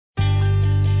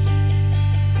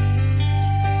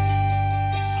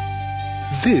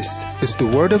This is the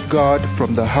Word of God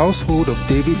from the Household of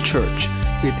David Church.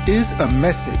 It is a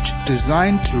message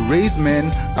designed to raise men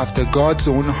after God's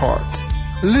own heart.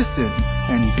 Listen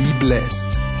and be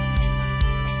blessed.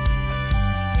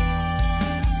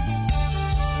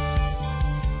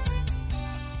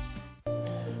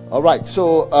 All right,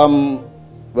 so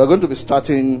we're going to be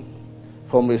starting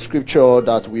from a scripture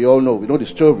that we all know. We know the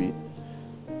story.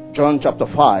 John chapter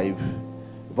 5,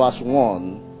 verse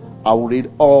 1. I will read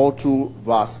all to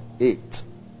verse 8.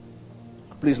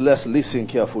 Please let's listen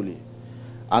carefully.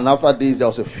 And after this, there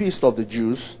was a feast of the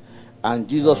Jews, and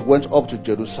Jesus went up to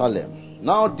Jerusalem.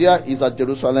 Now there is at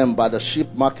Jerusalem by the sheep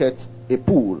market a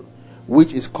pool,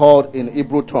 which is called in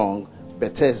Hebrew tongue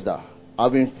Bethesda,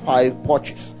 having 5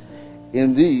 porches.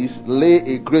 In these lay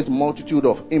a great multitude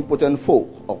of impotent folk,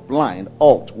 of blind,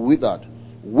 halt, withered,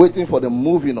 waiting for the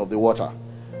moving of the water.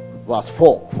 Verse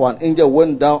 4. For an angel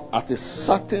went down at a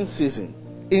certain season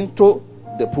into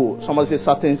the pool. Somebody say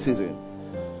certain season.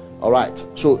 Alright.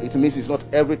 So it means it's not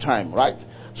every time, right?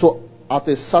 So at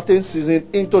a certain season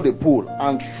into the pool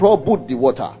and troubled the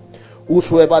water.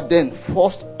 Whosoever then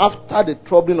first after the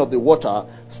troubling of the water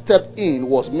stepped in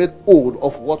was made whole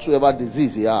of whatsoever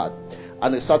disease he had.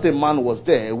 And a certain man was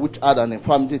there which had an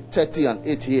infirmity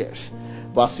 38 years.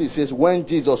 Verse 6 says, when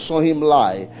Jesus saw him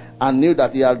lie and knew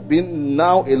that he had been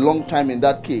now a long time in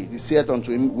that case, he said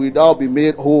unto him, wilt thou be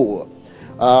made whole?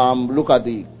 Look at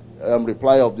the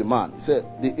reply of the man. He said,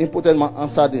 the impotent man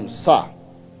answered him, Sir,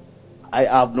 I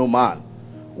have no man,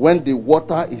 when the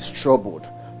water is troubled,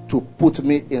 to put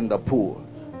me in the pool.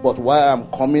 But while I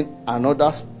am coming,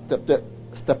 another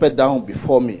stepped down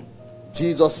before me.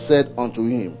 Jesus said unto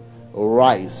him,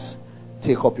 Rise,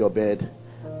 take up your bed,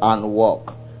 and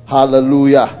walk.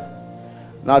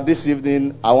 Hallelujah. Now this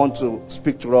evening, I want to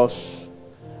speak to us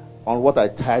on what I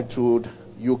titled,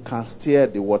 You Can Steer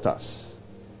the Waters.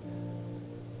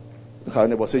 Look how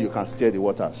neighbor say, you can steer the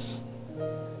waters.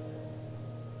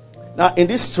 Now in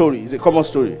this story, it's a common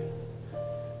story.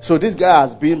 So this guy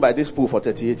has been by this pool for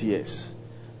 38 years.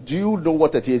 Do you know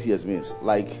what 38 years means?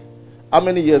 Like, how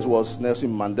many years was Nelson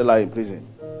Mandela in prison?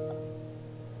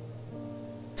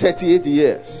 38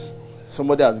 years.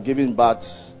 Somebody has given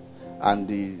birth and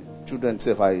the children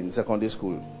themselves are in secondary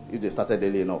school if they started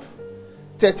early enough.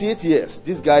 38 years.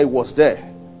 This guy was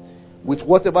there. With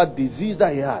whatever disease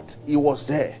that he had, he was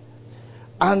there.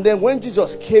 And then when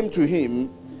Jesus came to him,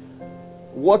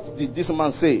 what did this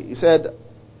man say? He said,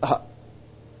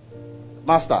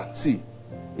 Master, see,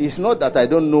 it's not that I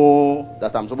don't know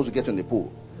that I'm supposed to get in the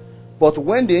pool. But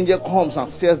when the angel comes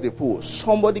and steers the pool,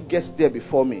 somebody gets there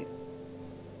before me.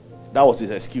 That was his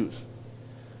excuse.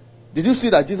 Did you see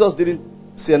that Jesus didn't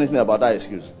say anything about that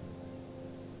excuse?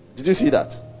 Did you see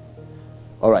that?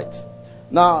 Alright.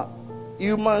 Now,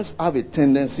 humans have a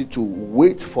tendency to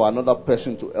wait for another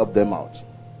person to help them out.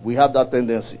 We have that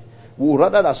tendency. We would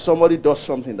rather that somebody does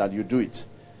something than you do it.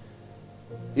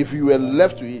 If you were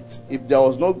left to it, if there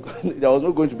was not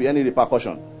going to be any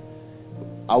repercussion,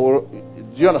 do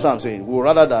you understand what I'm saying? We would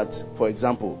rather that, for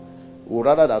example, we would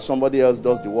rather that somebody else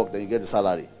does the work than you get the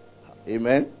salary.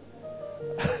 Amen.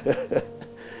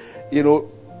 You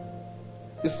know,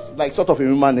 it's like sort of a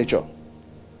human nature.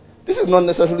 This is not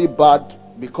necessarily bad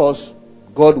because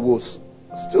God will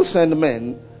still send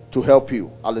men to help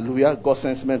you. Hallelujah. God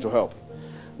sends men to help.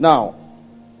 Now,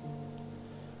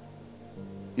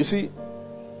 you see,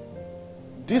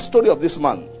 this story of this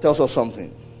man tells us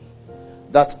something.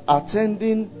 That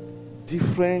attending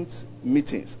different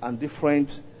meetings and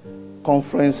different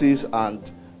conferences and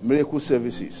miracle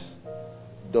services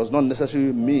does not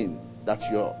necessarily mean that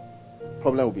your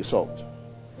problem will be solved.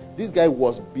 This guy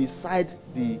was beside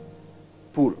the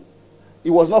pool. He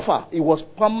was not far. He was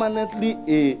permanently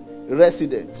a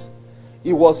resident.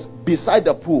 He was beside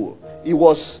the pool. He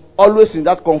was always in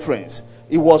that conference.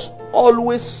 He was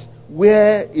always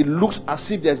where it looks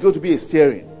as if there's going to be a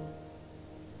steering.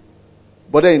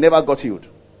 But then he never got healed.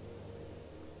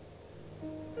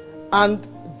 And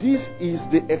this is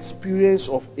the experience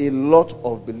of a lot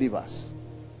of believers.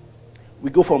 We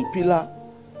go from pillar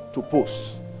to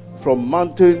post, from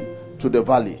mountain to the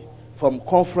valley, from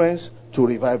conference to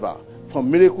revival,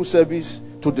 from miracle service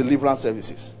to deliverance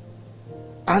services.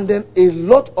 And then a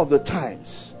lot of the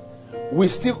times, we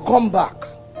still come back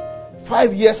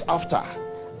 5 years after,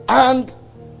 and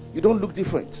you don't look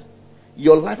different.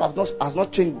 Your life has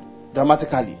not changed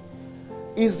dramatically.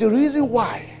 Is the reason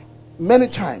why many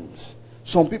times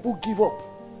some people give up.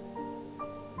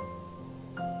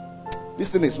 This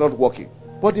thing is not working.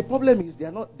 But the problem is they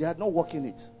are not working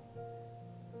it.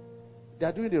 They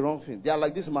are doing the wrong thing. They are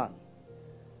like this man.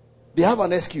 They have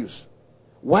an excuse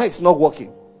why it's not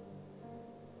working.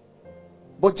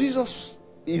 But Jesus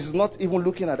is not even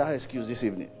looking at that excuse this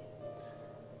evening.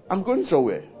 I'm going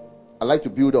somewhere. I like to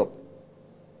build up.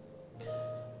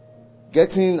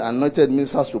 Getting anointed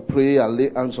ministers to pray and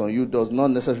lay hands on you does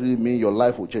not necessarily mean your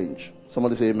life will change.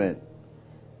 Somebody say amen.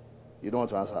 You don't want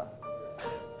to answer.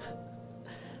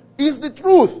 It's the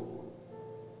truth.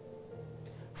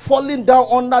 Falling down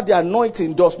under the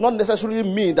anointing does not necessarily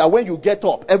mean that when you get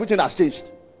up, everything has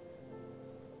changed.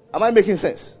 Am I making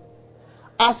sense?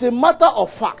 As a matter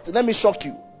of fact, let me shock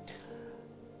you.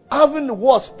 Having the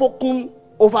word spoken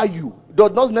over you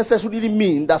does not necessarily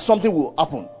mean that something will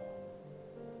happen.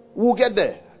 We'll get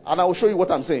there, and I will show you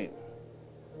what I'm saying.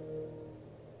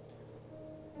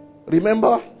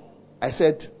 Remember, I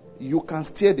said you can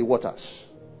steer the waters.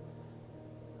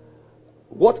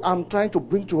 What I'm trying to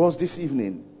bring to us this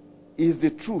evening is the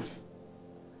truth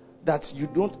that you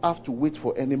don't have to wait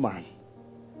for any man.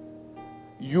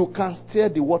 You can steer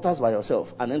the waters by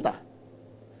yourself and enter.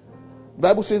 The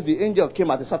Bible says the angel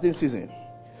came at a certain season.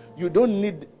 You don't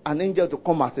need an angel to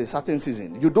come at a certain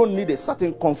season. You don't need a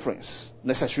certain conference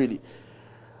necessarily.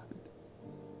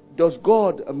 Does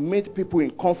God meet people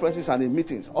in conferences and in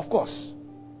meetings? Of course.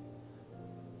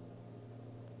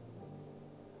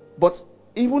 But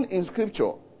even in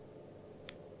scripture,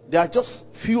 there are just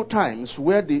few times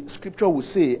where the scripture will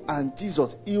say, and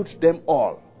Jesus healed them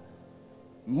all.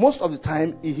 Most of the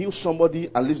time, he heals somebody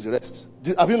and leaves the rest.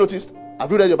 Have you noticed? Have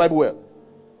you read your Bible well?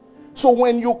 So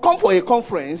when you come for a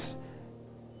conference,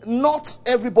 not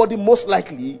everybody most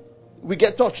likely will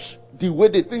get touched the way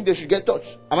they think they should get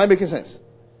touched. Am I making sense?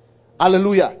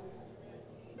 Hallelujah.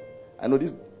 I know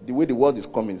this, the way the world is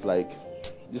coming is like,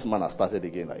 this man has started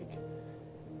again.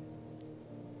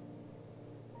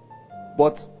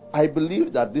 But I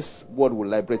believe that this word will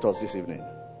liberate us this evening.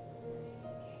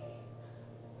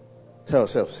 Tell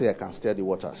yourself, say, I can steer the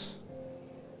waters.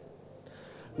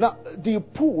 Now, the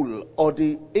pull or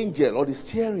the angel or the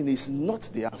steering is not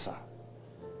the answer.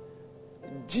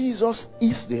 Jesus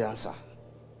is the answer.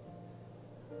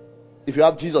 If you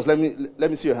have Jesus, let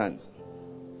me see your hands.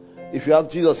 If you have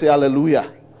Jesus, say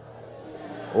hallelujah.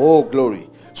 Oh, glory.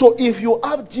 So if you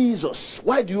have Jesus,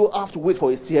 why do you have to wait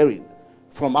for a steering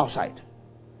from outside?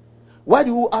 Why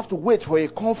do you have to wait for a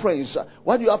conference?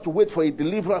 Why do you have to wait for a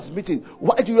deliverance meeting?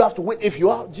 Why do you have to wait if you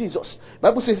have Jesus? The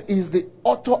Bible says he is the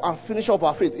author and finisher of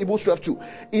our faith. Hebrews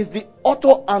 12:2 is the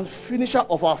author and finisher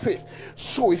of our faith.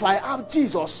 So if I have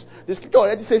Jesus, the scripture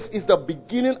already says is the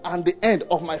beginning and the end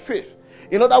of my faith.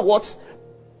 In other words,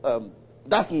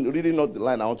 that's really not the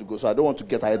line I want to go, so I don't want to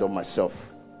get ahead of myself.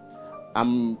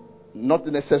 I'm not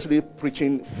necessarily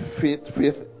preaching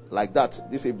faith like that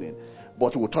this evening,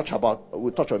 but we'll touch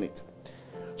on it.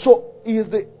 So he is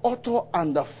the author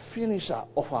and the finisher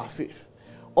of our faith,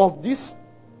 of this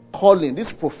calling,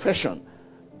 this profession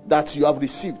that you have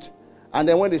received. And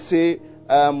then when they say,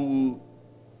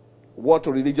 what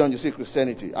religion, you say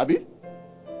Christianity. Abi?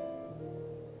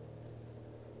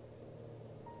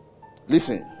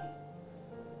 Listen.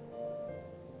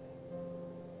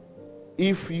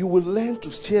 If you will learn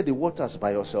to steer the waters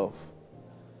by yourself,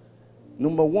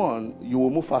 number one, you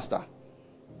will move faster.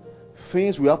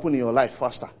 Things will happen in your life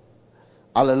faster.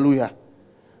 Hallelujah.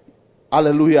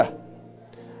 Hallelujah.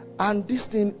 And this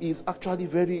thing is actually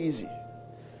very easy.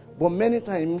 But many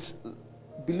times,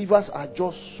 believers are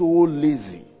just so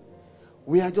lazy.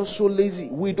 We are just so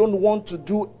lazy. We don't want to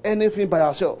do anything by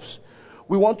ourselves.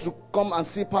 We want to come and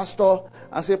see pastor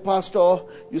and say, Pastor,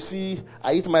 you see,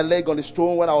 I hit my leg on the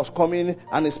stone when I was coming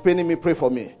and it's paining me, pray for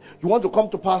me. You want to come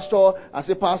to pastor and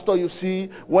say, Pastor, you see,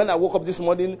 when I woke up this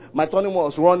morning, my tummy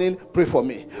was running, pray for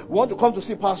me. You want to come to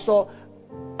see pastor.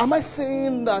 Am I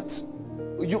saying that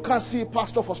you can't see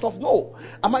pastor for stuff? No.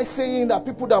 Am I saying that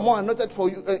people that are more anointed for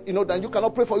you, than you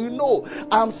cannot pray for you? No.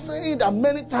 I'm saying that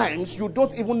many times you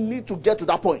don't even need to get to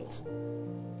that point.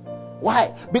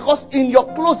 Why? Because in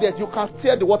your closet you can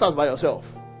steer the waters by yourself.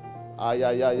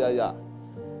 Yeah.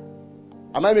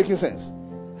 Am I making sense?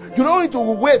 You don't need to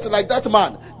wait like that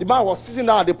man. The man was sitting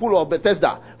down at the pool of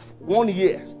Bethesda 1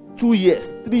 year, 2 years,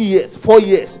 3 years, 4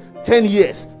 years, 10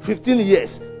 years, 15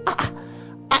 years.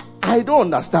 I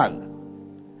don't understand.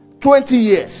 20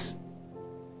 years.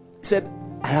 He said,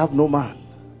 I have no man.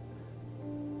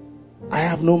 I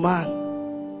have no man.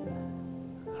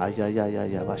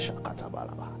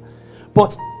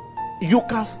 But you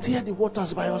can steer the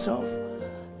waters by yourself.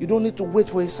 You don't need to wait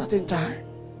for a certain time.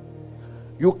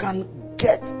 You can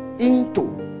get into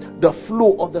the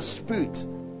flow of the Spirit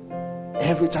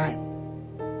every time.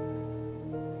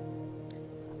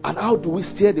 And how do we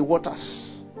steer the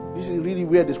waters? This is really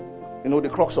where the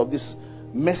crux of this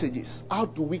message is. How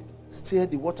do we steer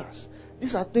the waters?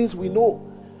 These are things we know.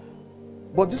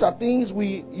 But these are things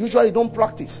we usually don't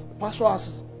practice. Pastor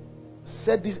has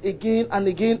said this again and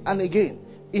again and again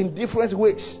in different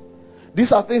ways.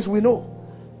 These are things we know.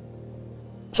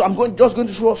 So I'm just going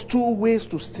to show us 2 ways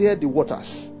to steer the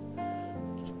waters.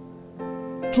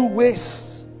 2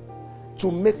 ways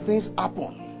to make things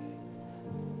happen.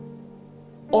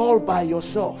 All by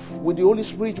yourself with the Holy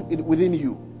Spirit within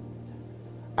you.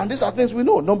 And these are things we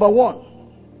know. Number 1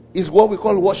 is what we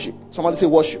call worship. Somebody say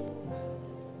worship.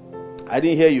 I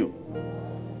didn't hear you.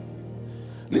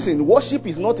 Listen, worship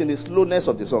is not in the slowness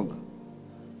of the song.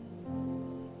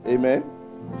 Amen.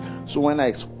 So when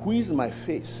I squeeze my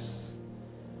face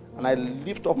and I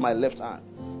lift up my left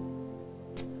hands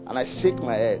and I shake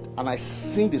my head and I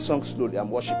sing the song slowly, I'm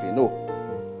worshiping. No.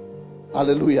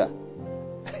 Hallelujah.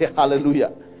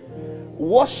 Hallelujah.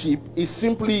 Worship is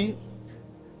simply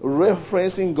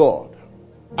referencing God,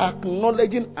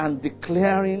 acknowledging and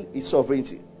declaring His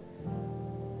sovereignty.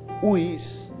 Who He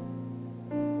is,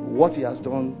 what He has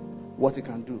done, what He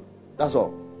can do. That's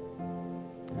all.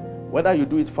 Whether you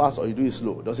do it fast or you do it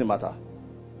slow, doesn't matter.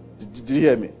 Did you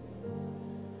hear me?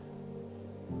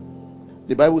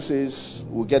 The Bible says,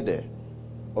 we'll get there.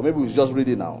 Or maybe we'll just read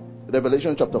it now.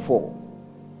 Revelation chapter 4.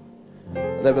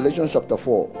 Revelation chapter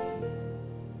 4.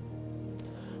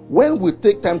 When we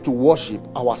take time to worship,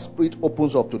 our spirit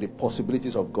opens up to the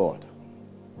possibilities of God.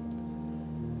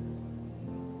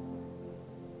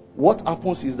 What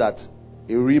happens is that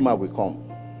a rhema will come,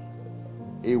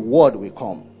 a word will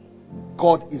come.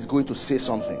 God is going to say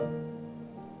something.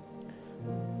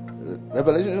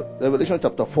 Revelation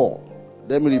chapter 4.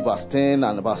 Let me read verse 10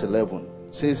 and verse 11.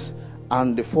 It says,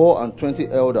 and the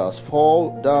 24 elders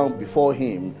fall down before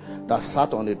him that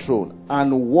sat on the throne,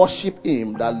 and worship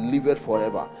him that liveth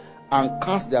forever, and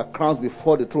cast their crowns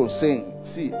before the throne, saying,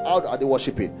 see, how are they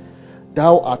worshiping?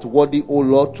 Thou art worthy, O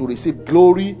Lord, to receive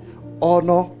glory,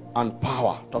 honor, and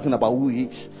power. Talking about who He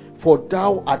is. For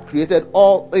thou art created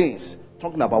all things.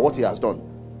 Talking about what He has done.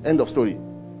 End of story.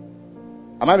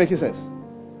 Am I making sense?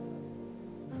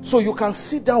 So you can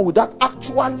sit down without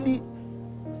actually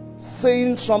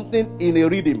saying something in a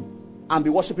rhythm and be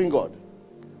worshiping God.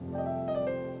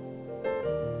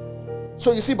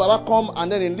 So you see Baba come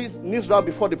and then he kneels down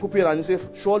before the pulpit and he says,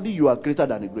 surely you are greater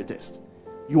than the greatest.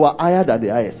 You are higher than the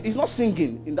highest. He's not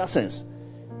singing in that sense.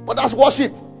 But that's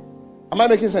worship. Am I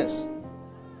making sense?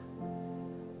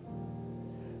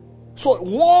 So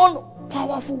one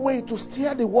powerful way to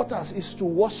steer the waters is to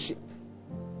worship.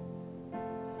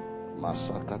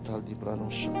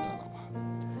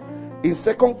 In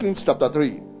 2 Kings chapter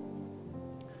 3,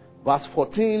 verse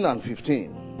 14 and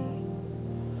 15.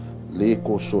 That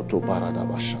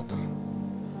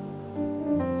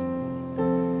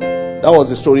was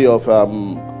the story of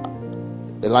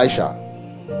Elisha.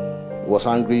 He was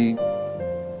angry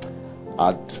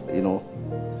at,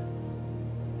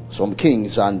 some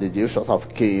kings, and the sort of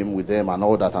came with them and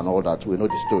all that. We know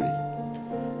the story.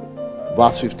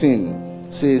 Verse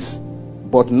 15 says,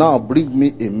 but now bring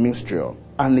me a minstrel.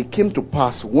 And it came to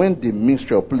pass when the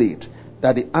minstrel played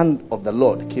that the hand of the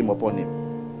Lord came upon him.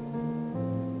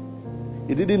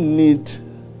 He didn't need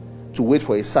to wait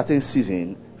for a certain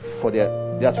season for there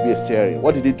to be a stirring.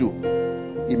 What did he do?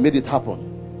 He made it happen.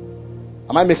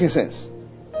 Am I making sense?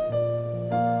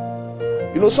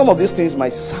 Some of these things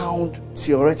might sound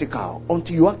theoretical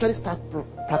until you actually start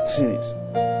practicing it.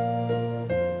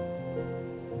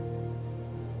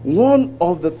 One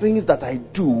of the things that I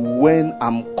do when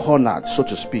I'm cornered, so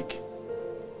to speak,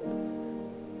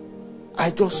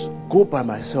 I just go by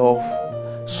myself.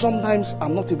 Sometimes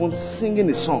I'm not even singing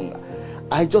a song.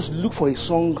 I just look for a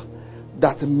song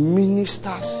that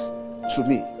ministers to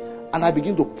me, and I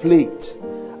begin to play it.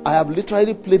 I have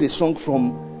literally played a song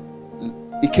from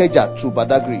Ikeja to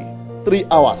Badagry. 3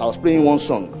 hours I was playing one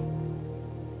song.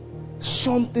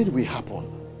 Something will happen.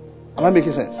 Am I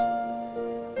making sense?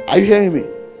 Are you hearing me?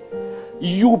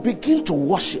 You begin to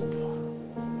worship.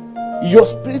 Your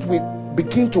spirit will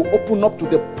begin to open up to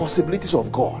the possibilities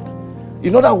of God.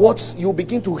 In other words, you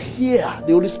begin to hear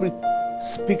the Holy Spirit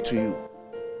speak to you.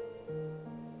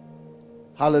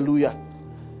 Hallelujah.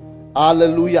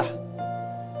 Hallelujah.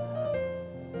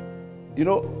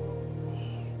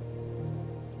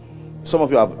 Some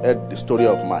of you have heard the story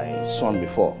of my son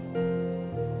before.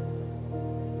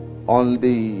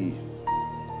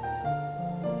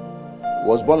 He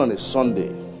was born on a Sunday,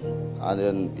 and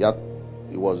then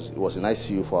he was in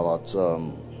ICU for about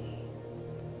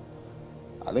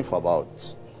for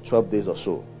about 12 days or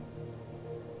so.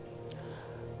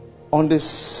 On the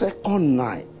second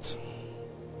night,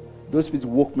 those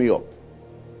people woke me up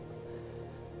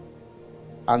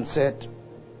and said,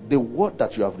 the word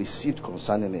that you have received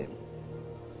concerning him,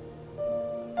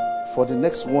 For the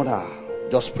next 1 hour,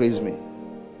 just praise me.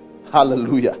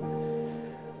 Hallelujah.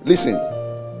 Listen,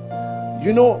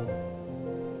 you know,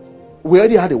 we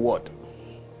already had a word.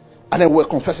 And then we're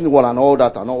confessing the word and all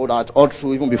that, all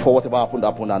through, even before whatever happened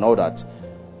and all that.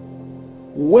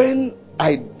 When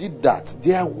I did that,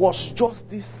 there was just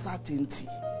this certainty.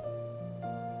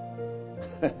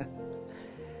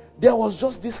 There was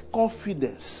just this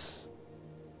confidence.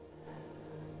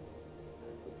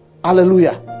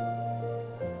 Hallelujah.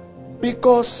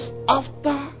 Because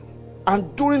after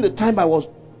and during the time I was,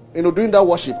 doing that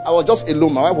worship, I was just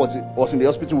alone. My wife was in the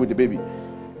hospital with the baby.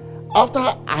 After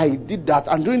I did that,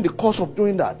 and during the course of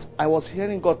doing that, I was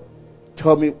hearing God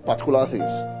tell me particular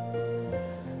things.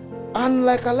 And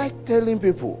like I like telling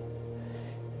people,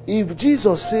 if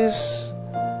Jesus says,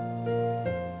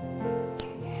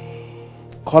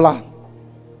 Kola,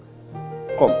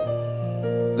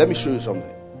 come, let me show you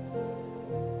something.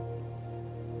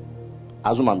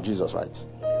 Assume I'm Jesus, right?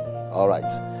 All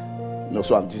right. No,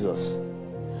 so I'm Jesus.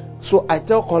 So I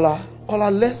tell Kola,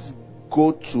 let's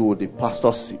go to the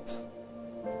pastor's seat.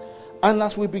 And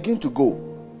as we begin to go,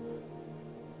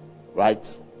 right,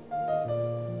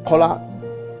 Kola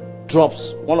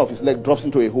drops, one of his legs drops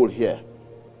into a hole here.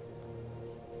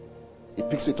 He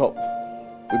picks it up.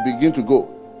 We begin to go.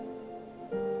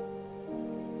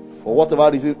 For whatever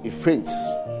reason, he faints.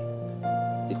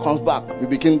 He comes back.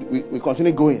 We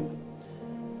continue going.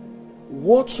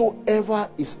 Whatsoever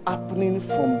is happening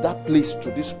from that place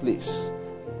to this place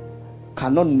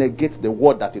cannot negate the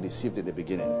word that he received in the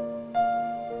beginning.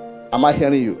 Am I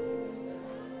hearing you?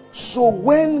 So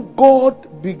when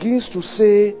God begins to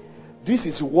say, this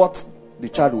is what the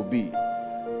child will be,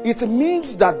 it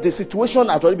means that the situation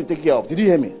has already been taken care of. Did you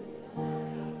hear me?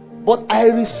 But I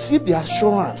received the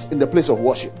assurance in the place of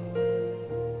worship.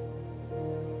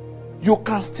 You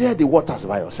can steer the waters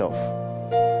by yourself.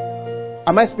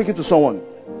 Am I speaking to someone?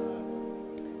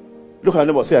 Look at your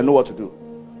neighbor, say, I know what to do.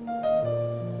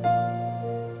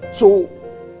 So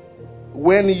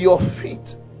when your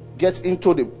feet get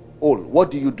into the hole,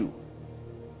 what do you do?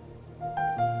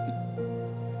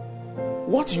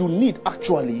 What you need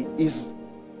actually is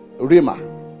Rhema.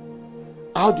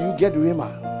 How do you get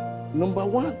Rhema? Number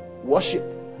one, worship.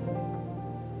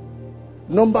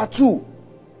 Number two,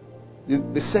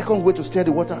 the second way to steer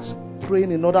the waters,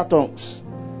 praying in other tongues.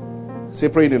 Say,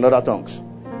 praying in other tongues.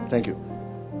 Thank you.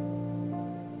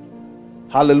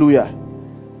 Hallelujah.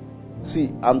 See,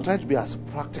 I'm trying to be as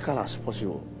practical as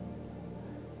possible.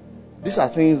 These are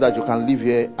things that you can leave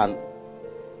here and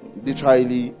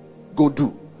literally go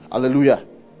do. Hallelujah.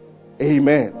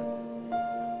 Amen.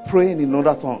 Praying in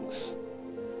other tongues.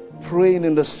 Praying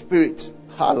in the spirit.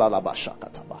 I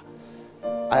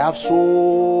have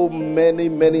so many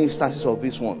instances of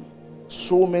this one.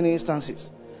 So many instances.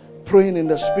 Praying in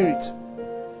the spirit.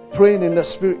 Praying in the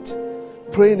spirit.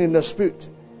 Praying in the spirit.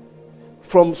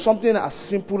 From something as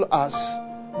simple as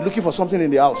looking for something in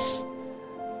the house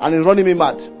and it's running me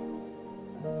mad.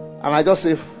 And I just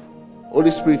say,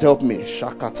 Holy Spirit, help me.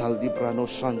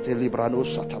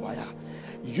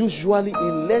 Usually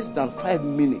in less than 5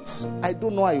 minutes. I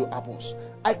don't know how it happens.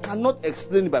 I cannot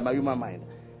explain it by my human mind.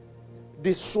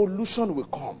 The solution will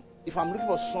come. If I'm looking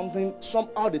for something,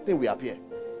 somehow the thing will appear.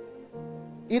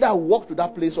 Either I walk to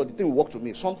that place or the thing will walk to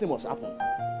me. Something must happen.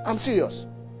 I'm serious.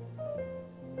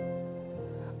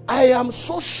 I am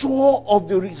so sure of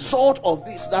the result of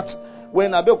this that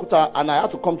when Abeokuta and I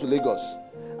had to come to Lagos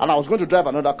and I was going to drive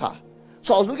another car.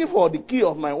 So I was looking for the key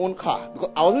of my own car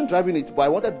because I wasn't driving it, but I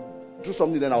wanted to do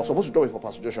something. Then I was supposed to drive it for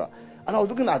Pastor Joshua. And I was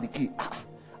looking at the key.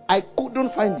 I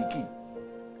couldn't find the key.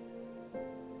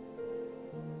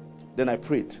 Then I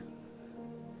prayed.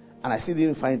 And I still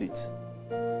didn't find it.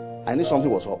 I knew something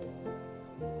was up.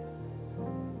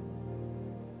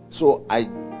 So I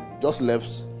just left,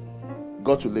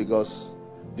 got to Lagos,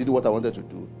 did what I wanted to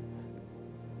do,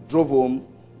 drove home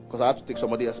because I had to take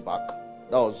somebody else back.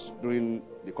 That was during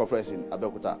the conference in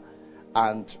Abeokuta.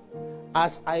 And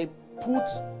as I put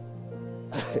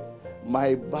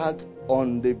my bag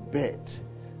on the bed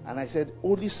and I said,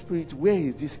 Holy Spirit, where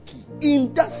is this key?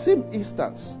 In that same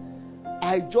instance,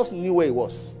 I just knew where it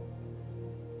was.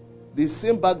 The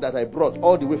same bag that I brought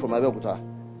all the way from Abeokuta.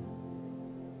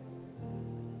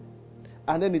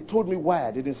 And then he told me why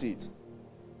I didn't see it.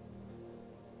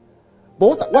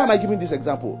 But why am I giving this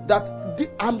example? That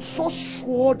I'm so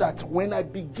sure that when I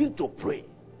begin to pray,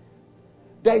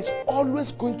 there is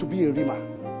always going to be a rhema.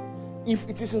 If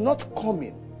it is not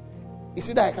coming, it's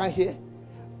either I can't hear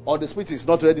or the Spirit is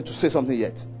not ready to say something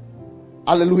yet.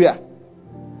 Hallelujah.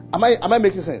 Am I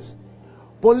making sense?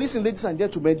 But listen, ladies and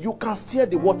gentlemen, you can steer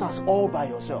the waters all by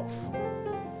yourself.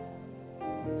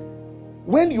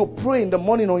 When you pray in the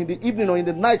morning or in the evening or in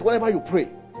the night, whenever you pray,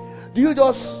 do you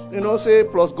just, say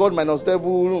plus God minus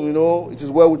devil, it is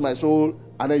well with my soul,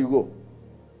 and then you go?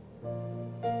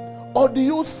 Or do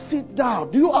you sit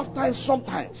down? Do you have time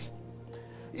sometimes,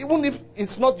 even if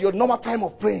it's not your normal time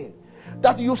of praying,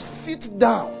 that you sit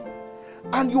down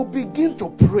and you begin to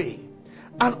pray,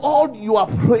 and all you are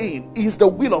praying is the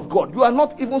will of God? You are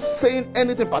not even saying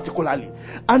anything particularly,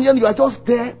 and then you are just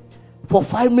there for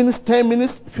 5 minutes, 10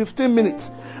 minutes, 15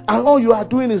 minutes, and all you are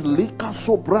doing is lika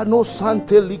sobrano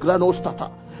sante ligrano stata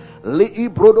li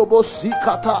brodobo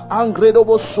sikata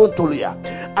angredobo sontolia,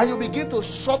 and you begin to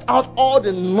sort out all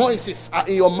the noises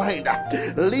in your mind.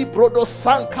 Li brodo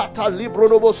sankata li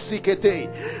brodobo sikete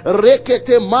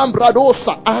rekete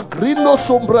mambradosa agrino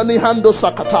sombrani hando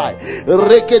sakatai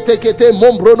rekete kete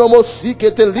mombronomo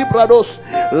sikete librados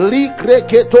li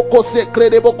kreketo kose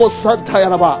kredeboko santa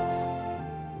yaraba.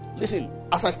 Listen,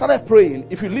 as I started praying,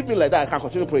 if you leave me like that, I can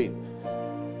continue praying.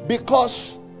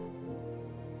 Because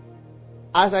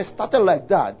as I started like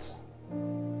that,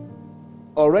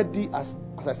 already as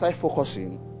I started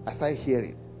focusing, I started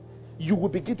hearing. You will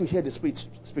begin to hear the Spirit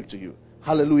speak to you.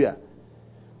 Hallelujah.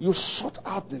 You shut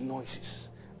out the noises,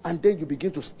 and then you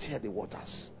begin to stir the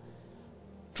waters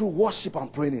through worship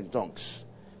and praying in tongues.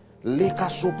 Okay,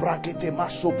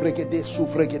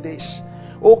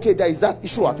 there is that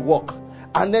issue at work,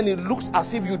 and then it looks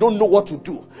as if you don't know what to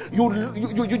do.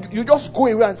 You just go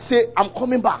away and say, I'm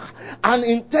coming back, and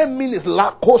in 10 minutes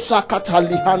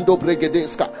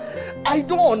I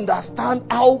don't understand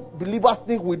how believers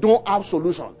think we don't have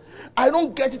solution. I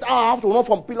don't get it how I have to run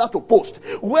from pillar to post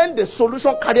when the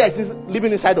solution carrier is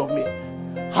living inside of me.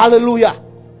 Hallelujah.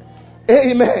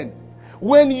 Amen.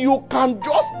 When you can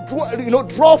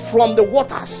just draw from the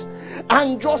waters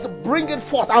and just bring it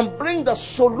forth and bring the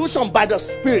solution by the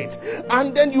Spirit,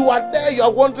 and then you are there, you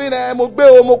are wondering,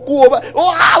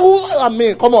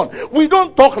 come on, we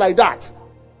don't talk like that.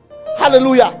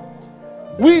 Hallelujah.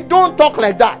 We don't talk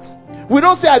like that. We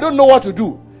don't say, I don't know what to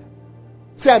do.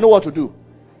 Say, I know what to do.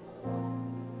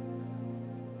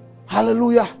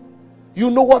 Hallelujah.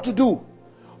 You know what to do.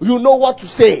 You know what to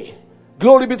say.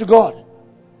 Glory be to God.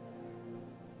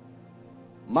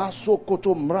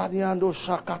 Masokoto mradiando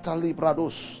shakata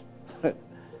librados.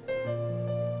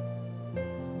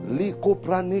 Liko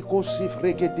praniko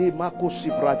sifregede mako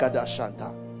sibragada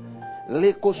shanta.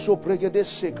 Leko sopregede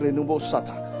sekre nubo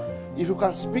sata. If you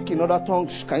can speak in other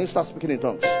tongues, can you start speaking in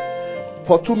tongues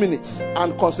for 2 minutes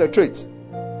and concentrate?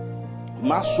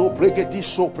 Maso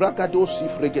bregedish so bragado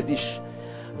sifregedish.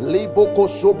 Liboko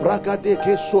so bragade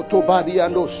ke soto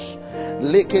barianos.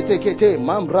 Lekete kete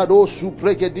mambrado su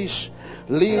bregedish.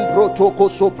 Limbro toko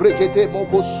so bregede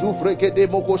moko sufregede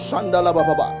moko shandala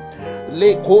bababa.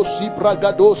 Leko si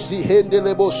bragado si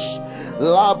hendelebos.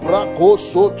 La braco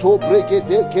soto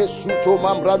bregede ke suto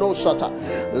mambrano sata.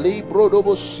 Libro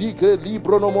dobo sigre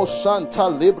libro nomo santa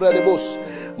libre debos.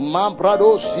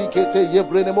 Mambrado sikete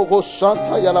yebrene moko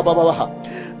santa yala bababa.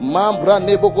 Mambra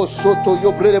nebogo soto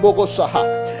yobrene moko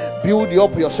saha. Build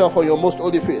up yourself on your most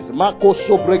holy faith. Mako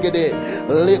so bregede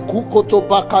le kukoto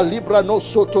baka libra no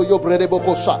soto yo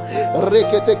bredebokosa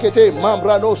rekete kete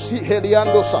mambra no si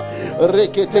heliandosa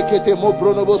rekete kete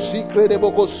mobronobo si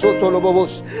kredeboko soto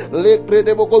lobos le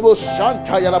kredeboko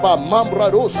shanta yalaba mambra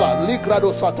dosa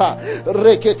ligrado sata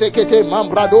rekete kete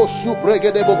mambra do su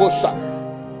bregedebokosa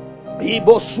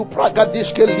ibo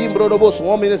supragadishke limbro nobos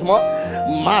 1 minute more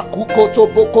makukoto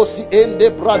bokosi ende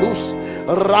bradus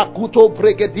Rakuto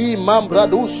bregedi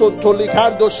mambraduson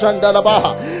tolikando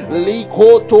shandalabaha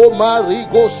likoto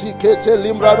marigo sikete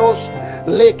limbranos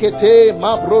lekete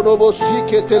mabrodobo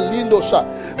sikete lindosa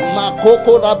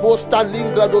makoko rabosta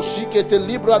lingrado sikete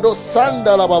librado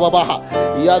sandalababaha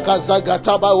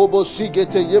yakazagataba obo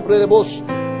sikete yebrebos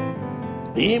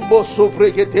imbo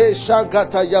sofrekete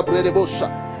shagata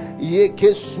yabrebosha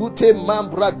Yeke sute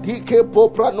mambra dike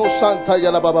popra no santa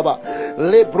yalababa.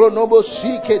 Le pronobo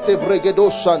sikete vregedo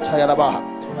santa yalabaha.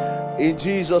 In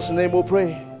Jesus' name we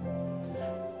pray.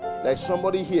 There's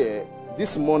somebody here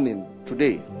this morning,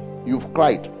 today, you've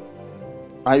cried.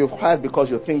 And you've cried because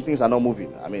you think things are not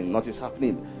moving. I mean, nothing's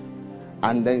happening.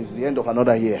 And then it's the end of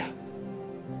another year.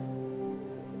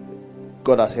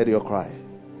 God has heard your cry.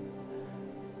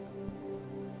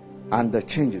 And the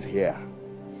change is here.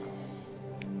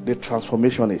 The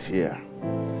transformation is here.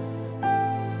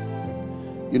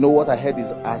 You know what I heard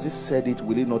is, as he said it,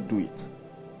 will he not do it?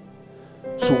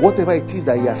 So whatever it is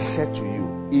that he has said to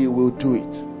you, he will do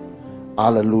it.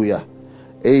 Hallelujah.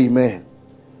 Amen.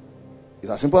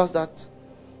 It's as simple as that.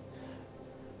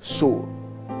 So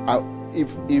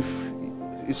if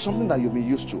it's something that you've been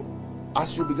used to,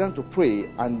 as you began to pray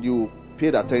and you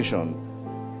paid attention,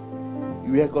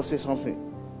 you hear God say something.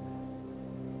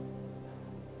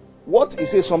 What He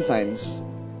says sometimes,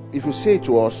 if you say it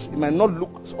to us, it might not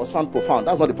look or sound profound.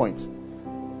 That's not the point.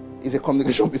 It's a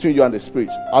communication between you and the Spirit.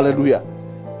 Hallelujah.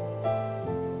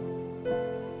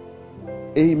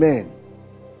 Amen.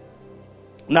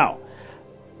 Now,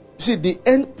 see, the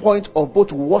end point of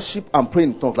both worship and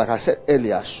praying in tongues, like I said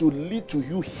earlier, should lead to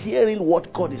you hearing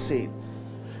what God is saying.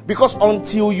 Because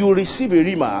until you receive a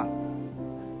rhema,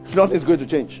 nothing is going to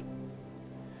change.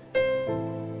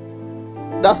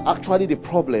 That's actually the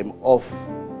problem of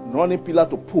running pillar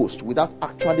to post without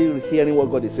actually hearing what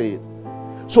God is saying.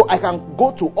 So I can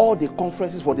go to all the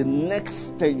conferences for the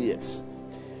next 10 years.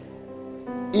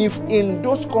 If in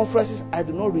those conferences I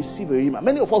do not receive a rhema,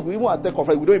 many of us, we even attend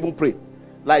conference, we don't even pray.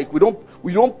 Like we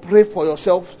don't pray for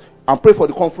yourself and pray for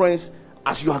the conference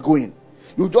as you are going.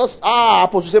 You just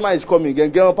Apostle Sema is coming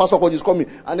again, Pastor God is coming,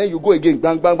 and then you go again,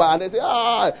 bang bang bang, and they say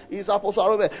it's Apostle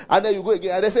Arome, and then you go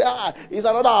again, and they say it's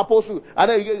another apostle, and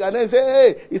then you go, and then say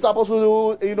hey, it's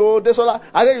Apostle Desola,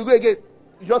 and then you go again.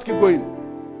 You just keep going.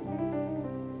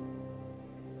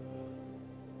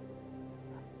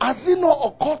 Has it not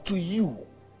occurred to you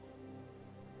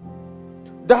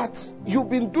that you've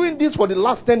been doing this for the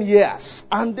last 10 years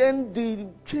and then the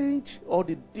change or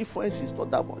the difference is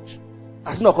not that much?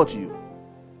 Has it not occurred to you?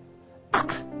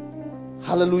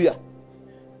 Hallelujah.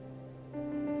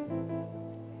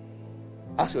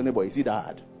 Ask your neighbor, is it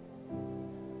hard?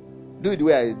 Do it the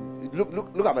way I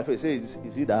look at my face. Say,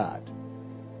 is it hard?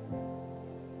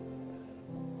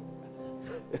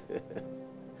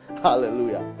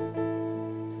 Hallelujah.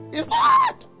 It's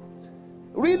not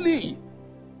really.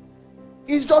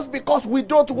 It's just because we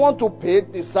don't want to pay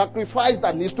the sacrifice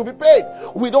that needs to be paid.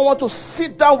 We don't want to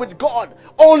sit down with God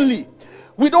only.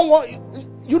 We don't want,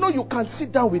 you can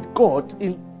sit down with God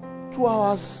in 2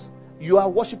 hours. You are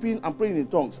worshiping and praying in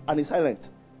tongues and He's silent.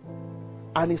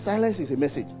 And His silence is a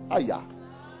message. Aya.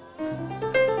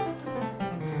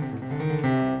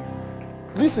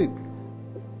 Listen,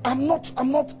 I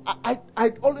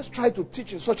always try to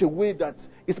teach in such a way that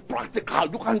it's practical.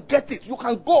 You can get it. You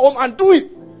can go home and do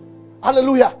it.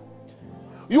 Hallelujah.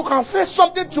 You can face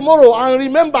something tomorrow and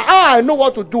remember, I know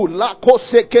what to do.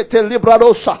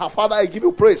 Father, I give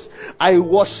you praise. I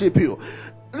worship you.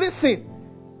 Listen,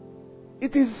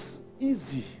 it is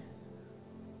easy.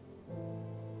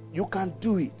 You can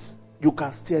do it. You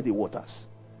can steer the waters.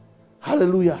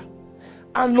 Hallelujah.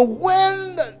 And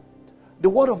when the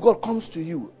word of God comes to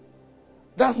you,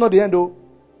 that's not the end though.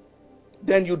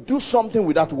 Then you do something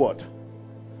with that word.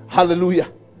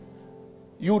 Hallelujah.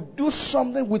 You do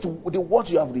something with the word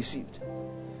you have received.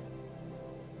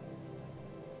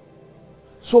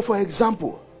 So for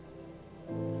example,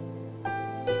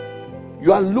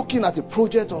 you are looking at a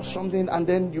project or something and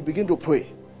then you begin to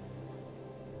pray.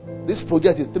 This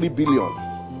project is 3 billion.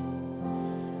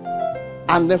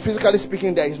 And then physically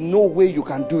speaking, there is no way you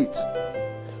can do it.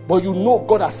 But you know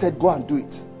God has said go and do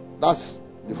it. That's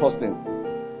the first thing.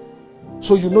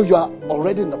 So you know you are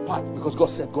already in the path because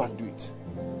God said go and do it.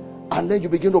 And then you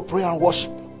begin to pray and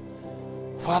worship.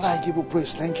 Father, I give you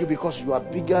praise. Thank you because you are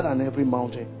bigger than every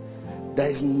mountain.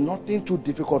 There is nothing too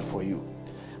difficult for you.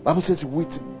 Bible says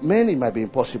with men it might be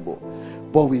impossible,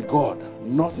 but with God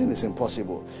nothing is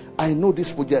impossible. I know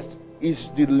this project is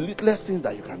the littlest thing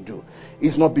that you can do.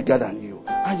 It's not bigger than you.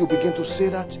 And you begin to say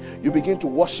that. You begin to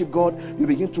worship God. You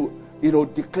begin to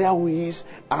declare who He is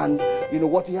and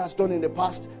what He has done in the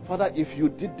past. Father, if you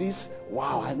did this,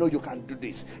 wow, I know you can do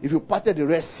this. If you parted the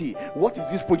Red Sea, what is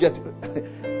this project?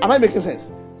 Am I making sense?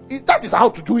 That is how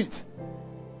to do it.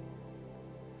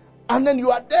 And then you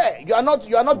are there. You are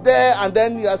not there and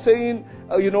then you are saying,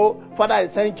 Father, I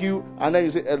thank you. And then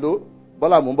you say, hello,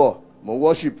 Bala Mumbo, mo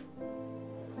worship.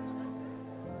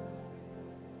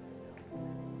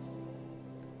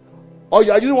 Or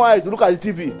you are using one eye to look at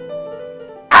the TV.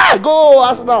 Go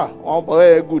Arsenal. Oh,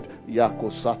 very good. That's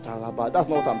not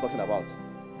what I'm talking about.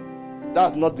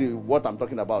 That's not what I'm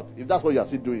talking about. If that's what you are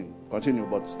still doing, continue.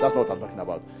 But that's not what I'm talking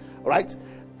about. Right?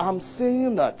 I'm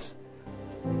saying that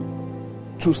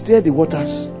to steer the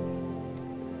waters,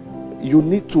 you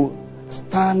need to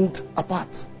stand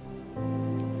apart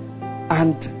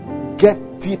and get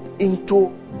deep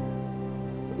into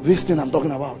this thing I'm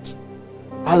talking about.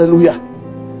 Hallelujah.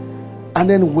 And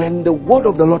then when the word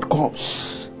of the Lord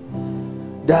comes,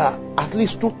 there are at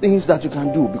least 2 things that you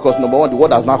can do. Because number one, the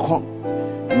word has not come.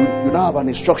 You now have an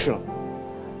instruction.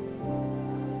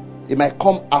 It might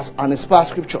come as an inspired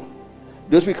scripture.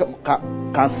 Those people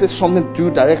can say something to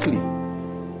you directly.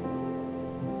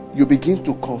 You begin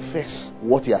to confess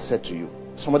what He has said to you.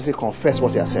 Somebody say confess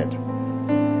what He has said.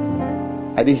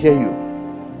 I didn't hear you.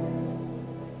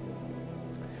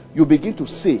 you begin to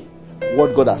say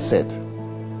what God has said.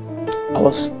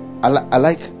 I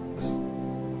like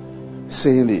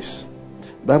saying this.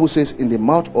 The Bible says, in the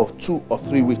mouth of 2 or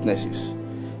 3 witnesses,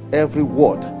 every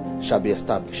word shall be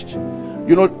established.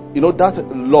 You know that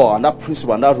law and that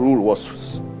principle and that rule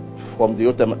was from the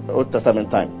Old Testament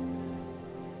time,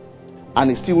 and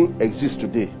it still exists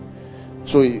today.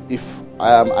 So if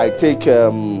I take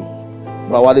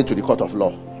Brawale to the court of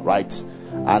law, right,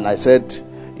 and I said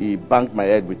he banged my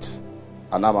head with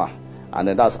an hammer, and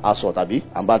then that's assault,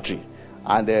 and battery,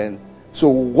 and then so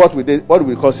what do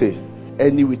we call say?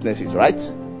 Any witnesses, right?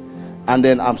 And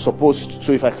then I'm supposed,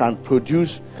 so if I can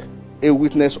produce a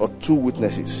witness or 2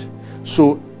 witnesses,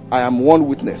 so I am 1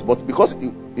 witness, but because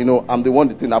I'm the one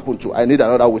the thing happened to, I need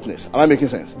another witness. Am I making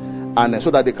sense? And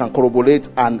so that they can corroborate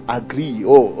and agree,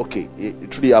 oh, okay, it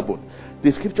truly happened.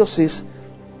 The scripture says,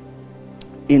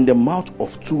 in the mouth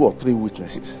of 2 or 3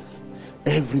 witnesses,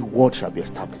 every word shall be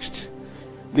established.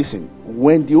 Listen,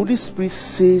 when the Holy Spirit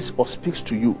says or speaks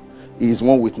to you, he is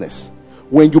 1 witness.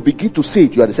 When you begin to say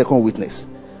it, you are the 2nd witness.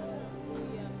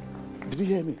 Did you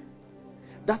hear me?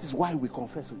 That is why we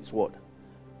confess his word,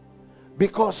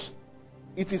 because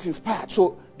it is inspired.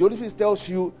 So the Holy Spirit tells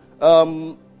you,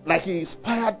 like he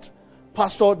inspired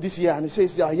pastor this year, and he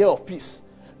says, "You are a year of peace,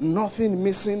 nothing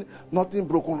missing, nothing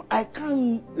broken." I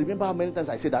can't remember how many times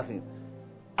I said that thing.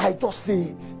 I just say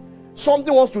it.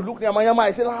 Something wants to look near my yama,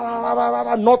 I say, la, la, la, la,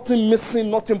 la, nothing missing,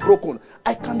 nothing broken.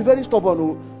 I can be very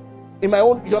stubborn in my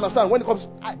own. You understand? When it comes,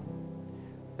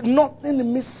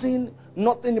 nothing missing,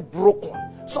 nothing broken.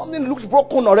 Something looks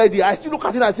broken already, I still look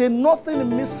at it and say, nothing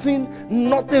missing,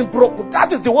 nothing broken.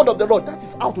 That is the word of the Lord. That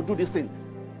is how to do this thing.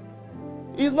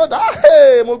 It's not that,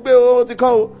 hey,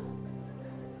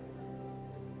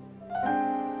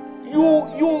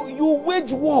 you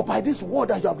wage war by this word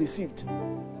that you have received.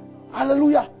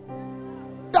 Hallelujah.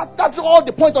 That's all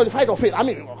the point of the fight of faith. I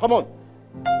mean, come on.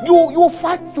 You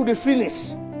fight to the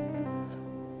finish.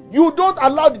 You don't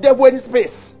allow the devil any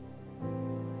space.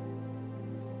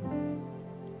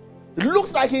 It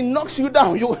looks like he knocks you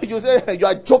down. You say you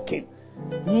are joking.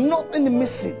 Nothing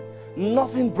missing,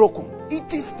 nothing broken.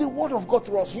 It is the word of God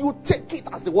to us. You take it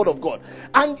as the word of God.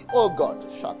 And oh God.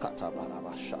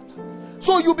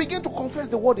 So you begin to confess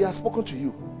the word he has spoken to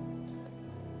you.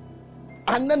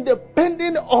 And then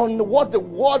depending on what the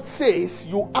word says,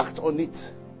 you act on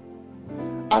it.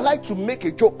 I like to make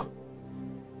a joke,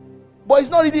 but it's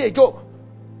not really a joke.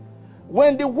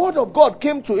 When the word of God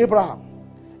came to Abraham,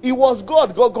 it was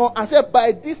God and said,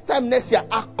 by this time next year,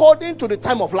 according to the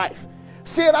time of life,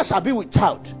 Sarah shall be with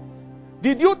child.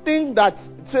 Did you think that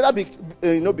Sarah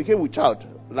became with child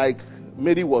like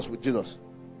Mary was with Jesus?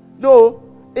 No,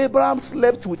 Abraham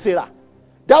slept with Sarah.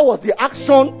 That was the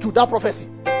action to that prophecy.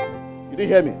 You didn't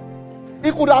hear me?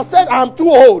 He could have said, I'm too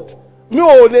old.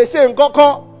 No, they say, am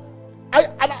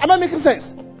I making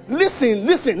sense?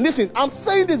 Listen. I'm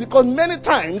saying this because many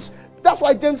times, that's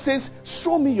why James says,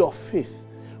 show me your faith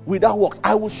without works.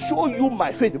 I will show you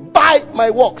my faith by my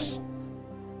works.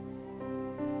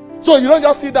 So you don't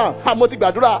just sit down,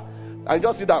 and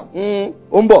just sit down.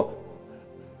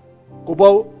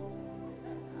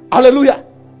 Hallelujah.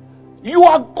 You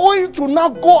are going to now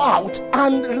go out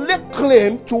and lay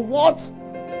claim to what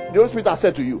the Holy Spirit has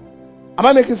said to you. Am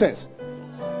I making sense?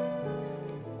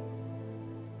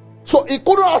 So it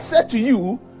couldn't have said to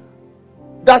you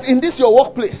that in this your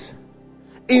workplace,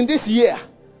 in this year,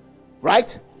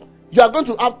 right, you are going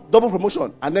to have double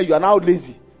promotion, and then you are now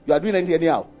lazy. You are doing anything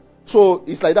anyhow. So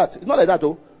it's like that. It's not like that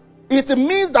though. It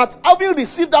means that having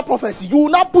received that prophecy, you will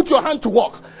not put your hand to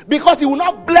work, because he will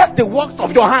not bless the works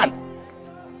of your hand.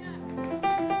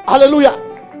 Hallelujah.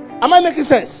 Am I making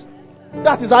sense?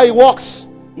 That is how it works.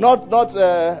 Not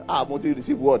multi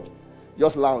receive word.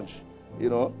 Just lounge.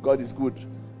 God is good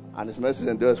and his mercy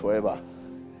endures forever.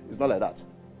 It's not like that.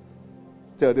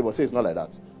 Tell your neighbor, say it's not like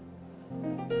that.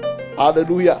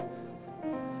 Hallelujah.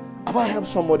 Have I helped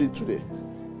somebody today?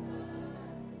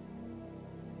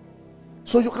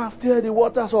 So you can steer the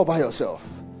waters all by yourself.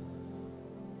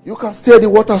 You can steer the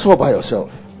waters all by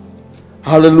yourself.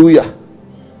 Hallelujah.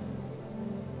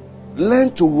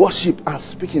 Learn to worship and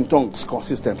speak in tongues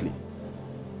consistently.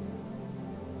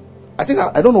 I think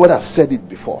I don't know whether I've said it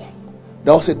before.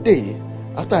 There was a day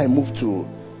after I moved to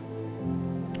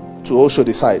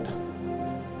Oshodi side.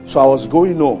 So I was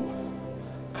going home.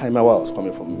 I can't remember where I was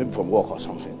coming from, maybe from work or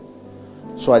something.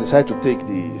 So I decided to take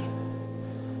the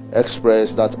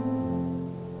express what's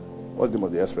the name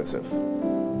of the express?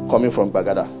 Coming from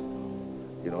Bagada.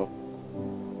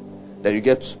 Then you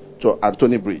get to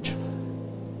Anthony Bridge.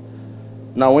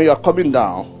 Now when you are coming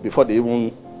down, before they even,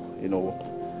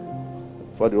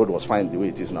 before the road was fine the way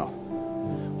it is now.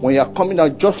 when you are coming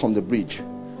down just from the bridge,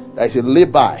 there is a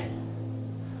lay-by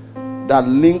that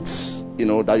links,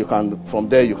 that you can, from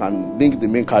there you can link the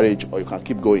main carriage or you can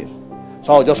keep going.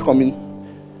 So I was just coming,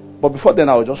 but before then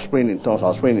I was just praying in tongues. I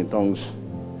was praying in tongues,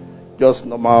 just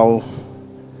normal.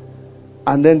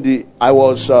 And then there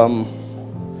was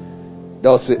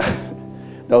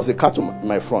a car to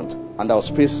my front, and there was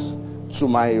space to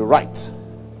my right,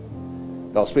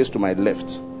 there was space to my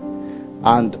left,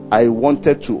 and I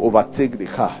wanted to overtake the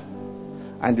car,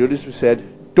 and the Holy Spirit said,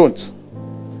 don't.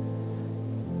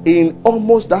 In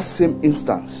almost that same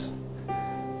instance,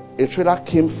 a trailer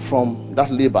came from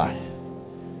that lay-by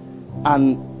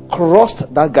and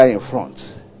crossed that guy in front,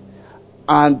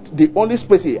 and the only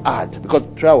space he had, because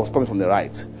the trailer was coming from the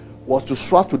right, was to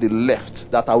swerve to the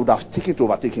left that I would have taken to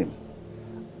overtake him.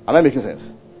 Am I making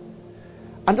sense?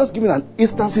 I'm just giving an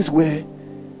instances where,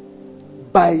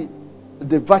 by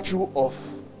the virtue of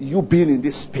you being in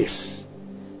this space,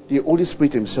 the Holy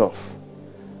Spirit himself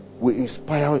will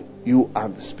inspire you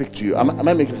and speak to you. Am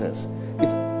I making sense?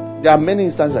 There are many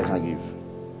instances I can give,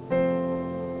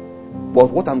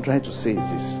 but what I'm trying to say is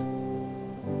this: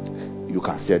 you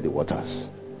can steer the waters,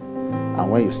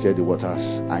 and when you steer the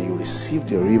waters and you receive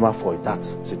the rhema for that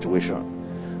situation,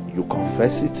 you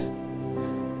confess it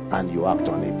and you act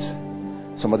on it.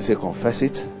 Somebody say, confess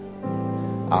it,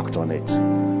 act on it.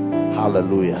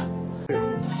 Hallelujah.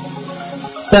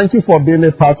 Thank you for being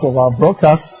a part of our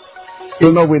broadcast. We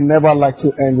never like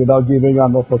to end without giving you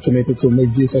an opportunity to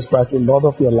make Jesus Christ the Lord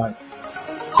of your life.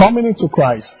 Coming into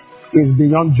Christ is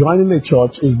beyond joining a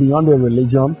church, is beyond a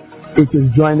religion. It is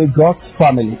joining God's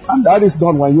family, and that is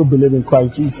done when you believe in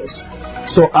Christ Jesus.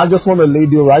 So I just want to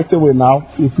lead you right away now.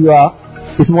 If you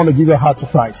want to give your heart to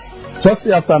Christ, just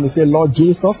say after me, say, Lord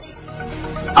Jesus,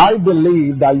 I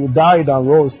believe that you died and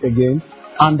rose again,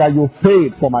 and that you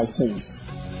paid for my sins.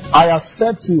 I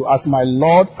accept you as my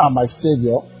Lord and my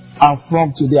Savior, and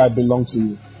from today I belong to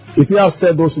you. If you have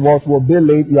said those words, will be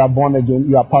late, you are born again,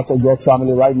 you are part of God's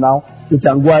family right now. You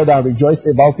can go ahead and rejoice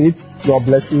about it. God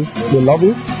bless you. We love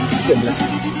you. God bless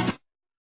you.